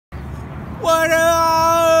What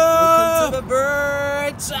up? Welcome to the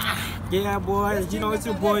Verge. Yeah, boy. You know it's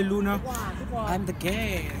your boy Luna. I'm the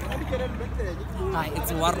gay. Hi,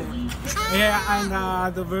 it's Warona. Yeah,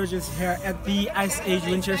 and the Verge is here at the Ice Age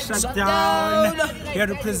Winter Shutdown. Here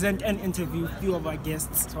to present and interview a few of our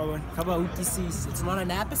guests. So, It's not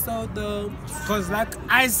an episode though. because like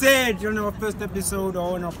I said, you know, first episode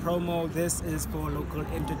on our promo, this is for local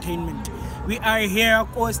entertainment. We are here,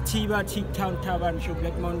 of course, Tiba, T-Town, Taban, Show,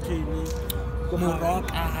 Black Mountain, Warona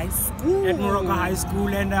High School. at Warona High School,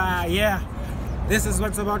 and yeah, this is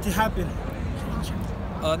what's about to happen.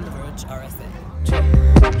 On the Verge RSA.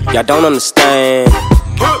 Y'all don't understand.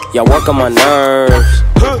 Y'all work on my nerves.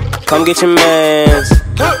 Come get your mans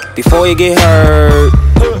before you get hurt.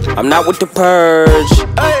 I'm not with the purge,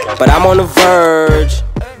 but I'm on the verge.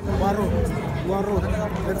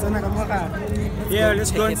 Yeah,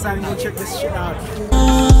 let's go inside and go check this shit out.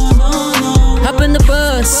 Hop in the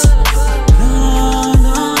bus.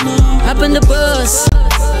 Hop in the bus.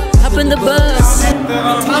 Hop in the bus. The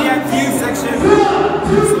VIP section.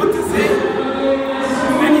 So to say,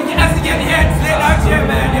 man, you guys are getting heads lit out here,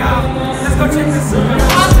 man, y'all. Let's go check this out.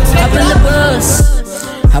 Hop in the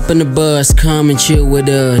bus. Hop in the bus. Come and chill with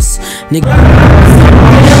us, nigga.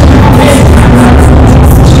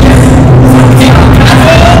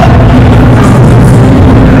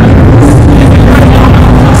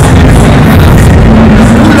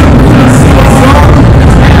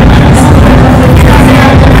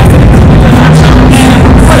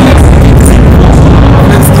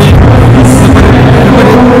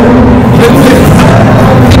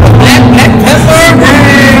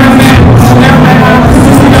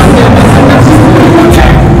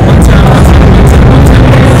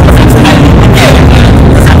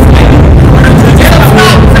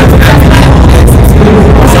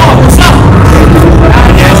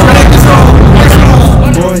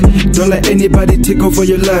 Don't let anybody take over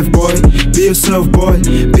your life, boy. Be yourself, boy.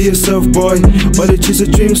 Be yourself, boy. All the chase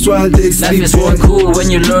of dreams while they sleep, Life is boy. really cool when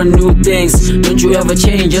you learn new things. Don't you ever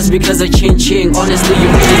change just because I ching. Honestly, you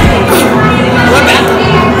We're back.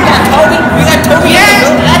 We got Toby. We got Toby. Yeah.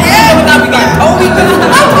 We got Toby.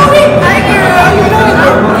 Hi, Toby. Hi, girl.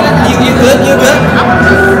 You good? You good?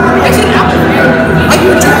 Actually, are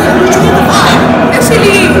you enjoying the vibe?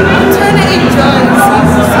 Actually, I'm trying to enjoy.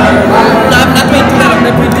 No, I'm not going to that. I'm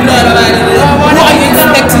not going to that. Who are you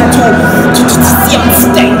expecting to see on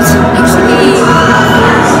stage? Actually,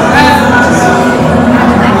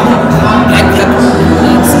 Black people.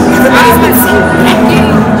 Everybody's been saying Black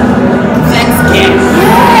people. Black's gay.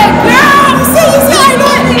 Yeah, girl. See, I know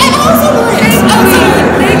it. I also know it.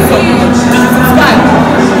 Thank you. Do you subscribe?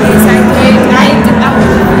 Yes, I did. I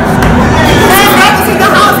did.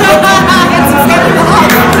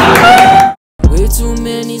 way too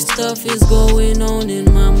many stuff is going on in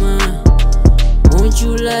my mind. Won't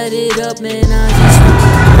you light it up, man? I just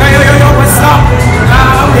Yo, what's up?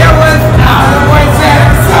 I'm here with the boys there.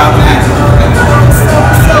 What's up, man?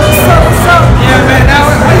 What's up? Yeah, man. Now,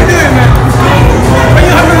 what you doing, man? When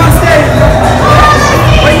you hopping on stage?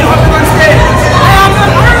 When you hopping on stage? I'm not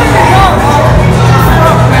hurting you, yo.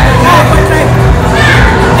 Man,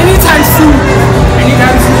 anytime soon.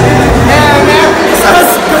 Anytime soon. Yeah, man. It's us,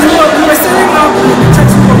 because we were setting up the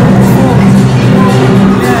church before.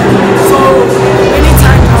 Yeah. So,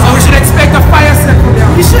 anytime. So we should expect a fire set from there.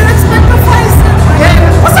 We should expect a fire set.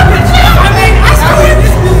 Yeah. What's up with you? I mean, I saw in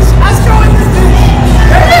this bitch.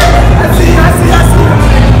 Yeah. I see.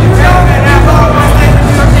 Yeah, man. I'm all my stage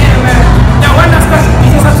with you again, man. Now, one last question.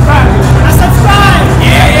 Did you subscribe? I subscribe.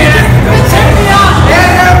 Yeah. Check me out.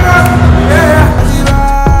 Yeah, bro. Yeah.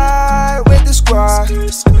 With the squad,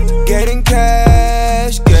 getting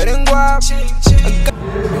cash, getting guap.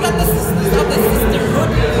 We got the sisters of the sisterhood.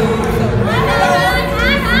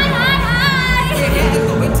 We're here at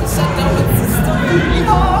the winter shutdown with sister.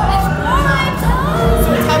 So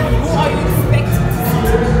tell me, who are you expecting to see?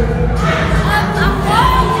 You heard that?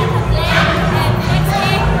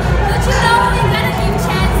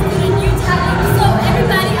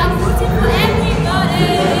 Rooting for everybody.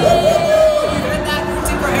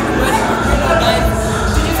 You know, guys.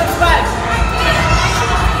 Did you subscribe?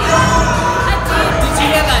 Did you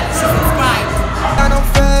hear that? She subscribed. I know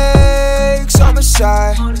fakes on the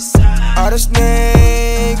side. All the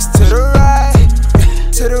snakes to the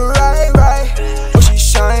right, right. Oh, she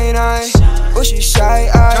shine eye. Oh, she shy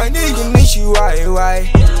eye. You need you why?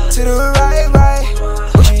 To the right.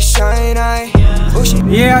 Oh, she shine eye. Oh, she.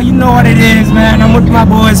 Yeah, you know what it is, man. I'm with my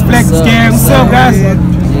boys, Flex Gang. What's up, guys?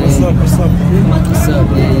 What's up? what's up,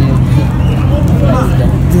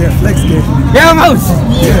 Yeah, Flex Gang. Yeah, Mouse.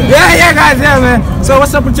 Yeah, guys, yeah, man. So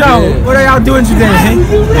what's up with y'all? What are y'all doing today?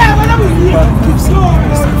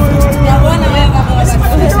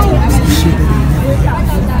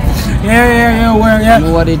 Yeah. You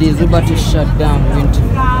know what it is? We're about to shut down winter.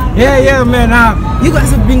 Yeah, man. You guys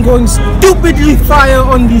have been going stupidly fire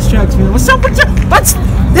on these tracks, man. What's up with you? What's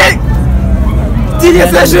that?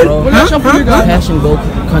 Passion, Passion, go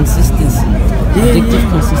consistency. Addictive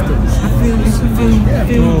consistency. I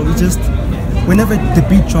feel. Bro, we just whenever the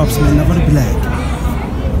beat drops, man, I wanna be like,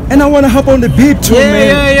 and I wanna hop on the beat too,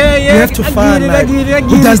 man. Yeah. You have to find like I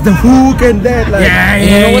who does the hook and that, like.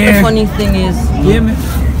 You know what the funny thing is? Yeah, man.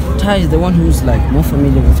 Ty is the one who's like more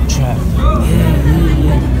familiar with trap.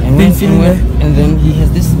 Yeah. And then he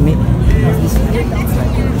has this major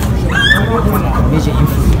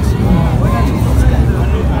influence.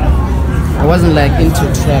 I wasn't like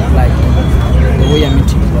into trap like the way I'm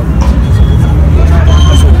into trap.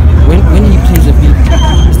 So when he plays a beat,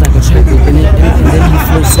 it's like a trap beat, and then he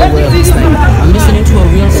flows so well. It's like I'm listening to a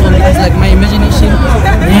real song. It's like my imagination.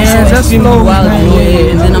 Yeah, just slow, wild,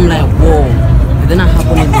 and then I'm like, whoa. And then I hop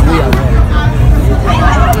on in the real world.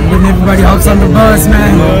 When everybody hops on the bus,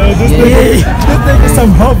 man. This thing is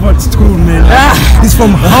from Harvard school, man. He's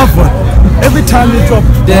from Harvard. Every time you drop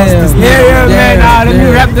bars, man. Let me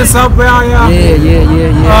wrap this up.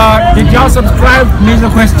 Yeah. Did y'all subscribe? Major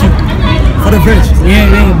question. For the Verge.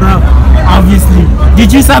 Yeah, bro. Obviously.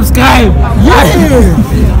 Did you subscribe? Yeah.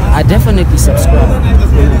 I definitely subscribe.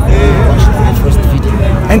 Watched the first video.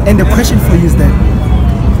 And the question for you is that,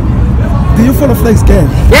 do you follow Flex Gang?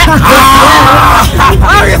 Yeah.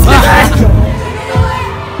 Obviously.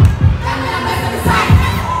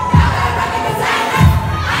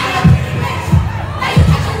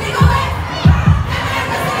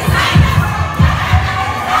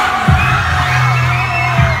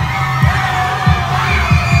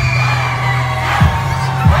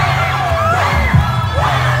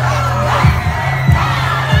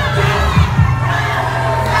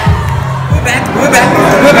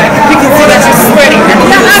 We're back. You can see that she's sweating. The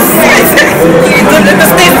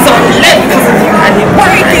stage is on lit.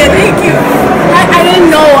 Thank you. I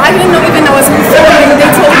didn't know even I was filming. They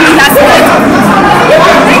told me last night.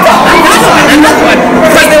 Another one.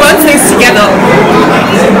 Because they were on things together.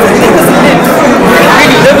 It was lit.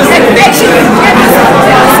 Really, there was lit. Actually, you didn't tell me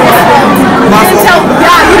I was performing. I was performing. No, I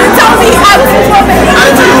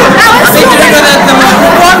didn't know. They told me that I still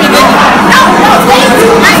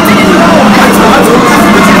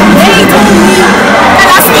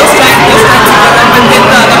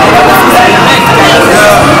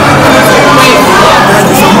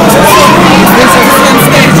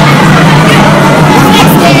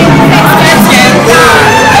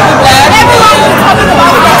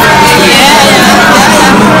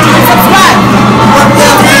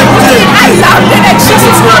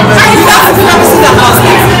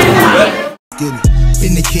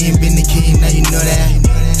Been the king, now you know that.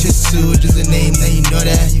 Just a name, now you know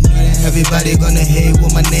that. Everybody gonna hate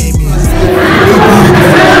what my name is.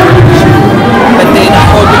 But then I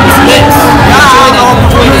hope it was lit. I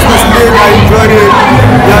enjoyed it.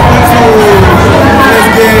 Yeah, Let's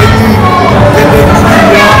get it. Get the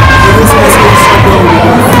movie, yeah. This was so Shutdown.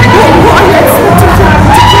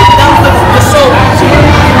 The show.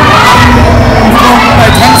 My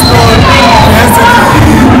text on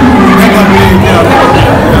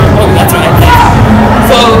That's right.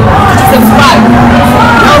 So, did you subscribe?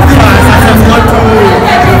 No, guys, I subscribed to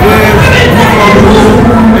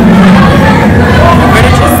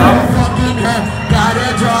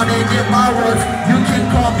You can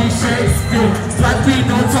call me Shakespeare. But we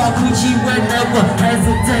don't talk Gucci whenever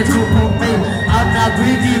hesitate to obey. I'm not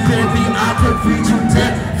greedy, baby. I can feed you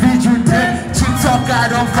dead. Cheap talk, I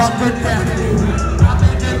don't fuck with that. I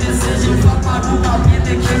make a decision, fuck my room, I'll be in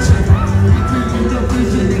the kitchen. We create the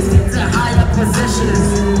vision, extend to higher positions.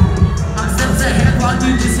 I'm steps ahead while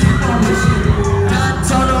you just keep on wishing. Not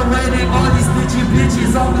tolerating all these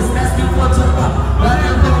bitches, always asking for trouble.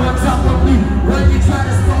 Whatever on top of me, when you try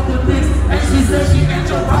to stop the mix, and she says she ain't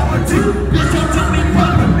your property. Bitch, don't tell me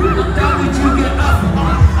property. I'm down with you, get up.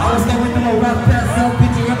 I was going through a rough past,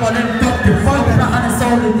 self-pity up on them doctor. Fuck that I had a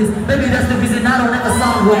soul in this. Maybe that's the reason I don't ever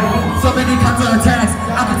sound well. So many counter-attacks,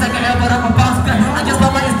 I can take an L, but I'm a bounce back. I guess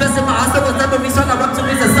Mama is best in my house, I was never reached on, I rap to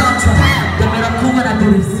me as a soundtrack. Yeah, man, I'm cool when I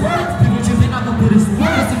do this. People tripping, I'm a Buddhist.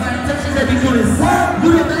 Cause if my intentions, they be Buddhist.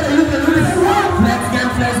 You don't matter, you can lose. Flex game,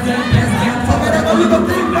 fuck whatever we gon'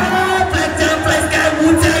 think. Flex game,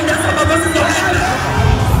 Wu-Tang, that's how my verses go like.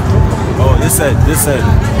 Oh, this said.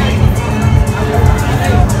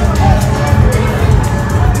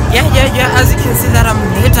 Yeah, as you can see that I'm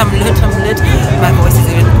lit. My voice is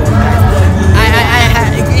even going back.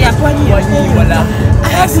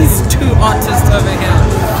 I have these two artists over here.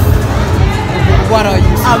 What are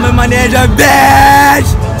you? I'm a manager, Verge.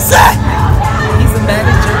 He's a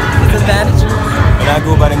manager. He's a manager. But I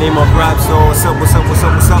go by the name of Rap, so what's up, what's up, what's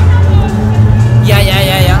up, what's up? Yeah.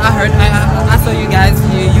 I heard. I saw you guys.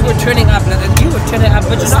 You were turning up. You were turning up,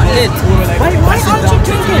 but you're not lit. Why aren't you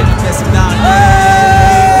drinking?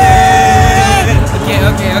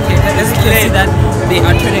 Okay. Let's say that they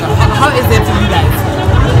are turning up. How is it for you guys?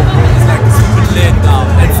 It's like super lit now.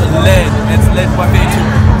 It's lit for me too.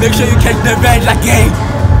 Make sure you catch the Verge again.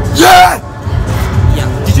 Yeah!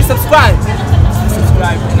 Did you subscribe?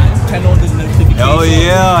 Subscribe and turn on the notifications. Hell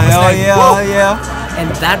yeah. And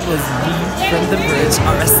that was me from the Verge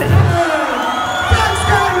RSA.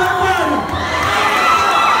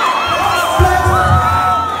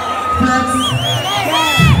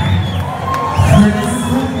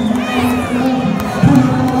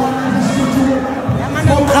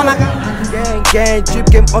 Gang, drip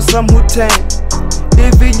game on some Wu-Tang.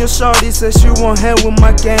 Even your shorty says she won't hang with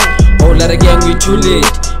my gang. Whole lot of gang, we too late.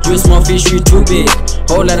 You small fish, we too big.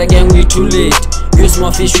 Whole lot of gang, we too late. You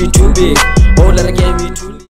small fish, we too big. Whole lot of gang, we too late.